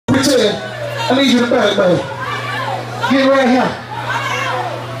said, I need you to back, man. Get right here.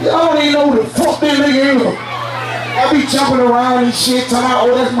 I don't even know who the fuck that nigga is. I be jumping around and shit, talking about,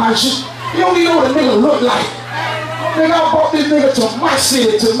 oh, that's my shit. You don't even know what the nigga look like. Nigga, I brought this nigga to my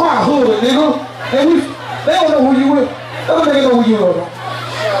city, to my hood, nigga. And they don't know who you is. They don't know who you are, though.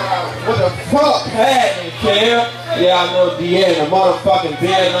 What the fuck happened, Kev? Yeah, I know D-Aye, the motherfucking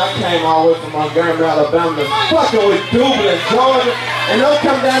dead, and I came all the way from Montgomery, Alabama, to fucking with Dublin, Georgia. And don't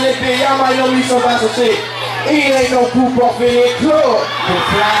come down there, bitch. Y'all might know me so about some shit. He ain't no group up in that club. It's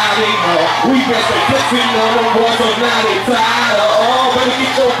Friday, we got some pussy on them boys, so now they tired of all. Better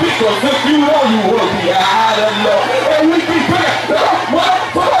get your pickles if you know you will be out of love. And we be back,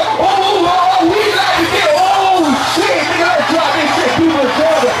 motherfucker. Oh, we like to get, oh shit, nigga, let's drop this shit, people in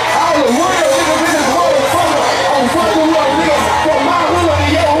Georgia. All the real niggas in this motherfucker. I'm fucking up, nigga, from my hood to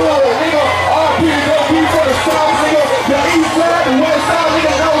your hood, nigga. All people gonna be for the south, nigga. The east side, the west side,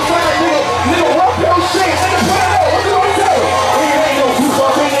 nigga, the north side, nigga. Nigga, walk your shit, nigga, put it up. What you gonna do? We ain't no group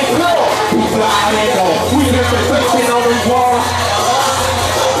up in this club. We flying in on. We just been fixing on the wall.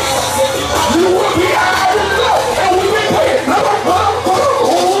 You will be out of love, and we been paying.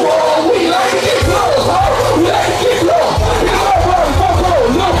 We like to get close, huh? We like to get close. You know what,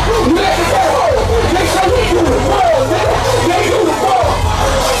 motherfucker, look, we like to get home. They say we do the ball, nigga. They do the ball.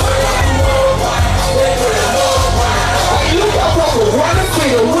 Hey, look out for one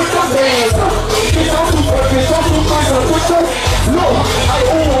finger with the bands. Bitch, I'm too fucking, bitch, I'm too fucking with them. Look, I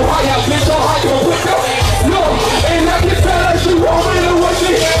own how y'all bitch, I'm how you with them. Look, and I can tell that she want me to watch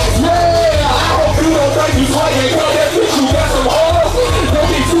it. Yeah, I hope you don't think you fighting, cause that bitch, you got some orders. Don't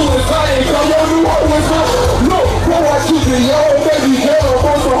be too excited, cause your new hoe is up. Look, go watch you the old baby girl,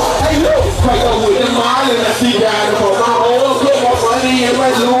 also. Hey, look, crack up with them island, I see down for my own. Put my money in my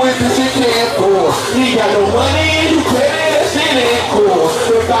Louis, this shit can't pour. He got no money, and you credit, that shit ain't cool.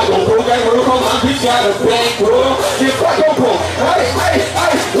 If I go broke, I work on my bitch, got a bankroll. If I go broke, hey,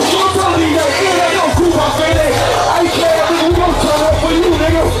 you gon' tell me that it ain't no group up in it. I can't, nigga, we gon' turn up for you,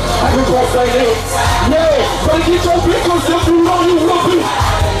 nigga. I can go say that. Yeah, but get your pickles if you know you will be.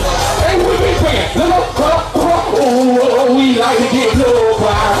 Hey, we be paying. Oh, we like to get low,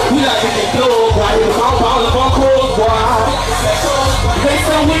 boy. We like to get low, boy. It's my ball of our clothes, boy. They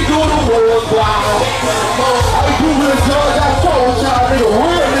say we do the world, boy. I do the drugs, I told y'all, nigga.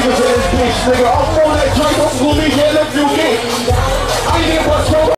 Real niggas in this bitch, nigga. I'm on that drink, I'm gonna be here if you get